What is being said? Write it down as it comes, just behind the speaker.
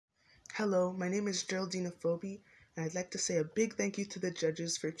Hello, my name is Geraldine Efobi, and I'd like to say a big thank you to the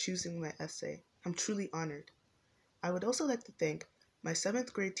judges for choosing my essay. I'm truly honored. I would also like to thank my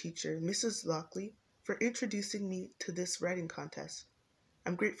 7th grade teacher, Mrs. Lockley, for introducing me to this writing contest.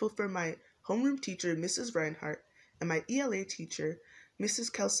 I'm grateful for my homeroom teacher, Mrs. Reinhart, and my ELA teacher,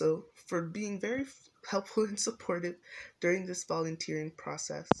 Mrs. Kelso, for being very helpful and supportive during this volunteering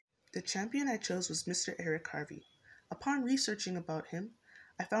process. The champion I chose was Mr. Eric Harvie. Upon researching about him,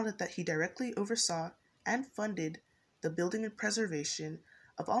 I found out that he directly oversaw and funded the building and preservation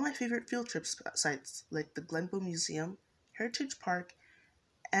of all my favorite field trip sites like the Glenbow Museum, Heritage Park,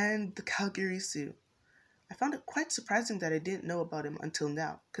 and the Calgary Zoo. I found it quite surprising that I didn't know about him until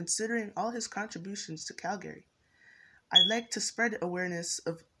now, considering all his contributions to Calgary. I'd like to spread awareness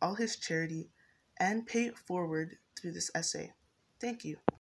of all his charity and pay it forward through this essay. Thank you.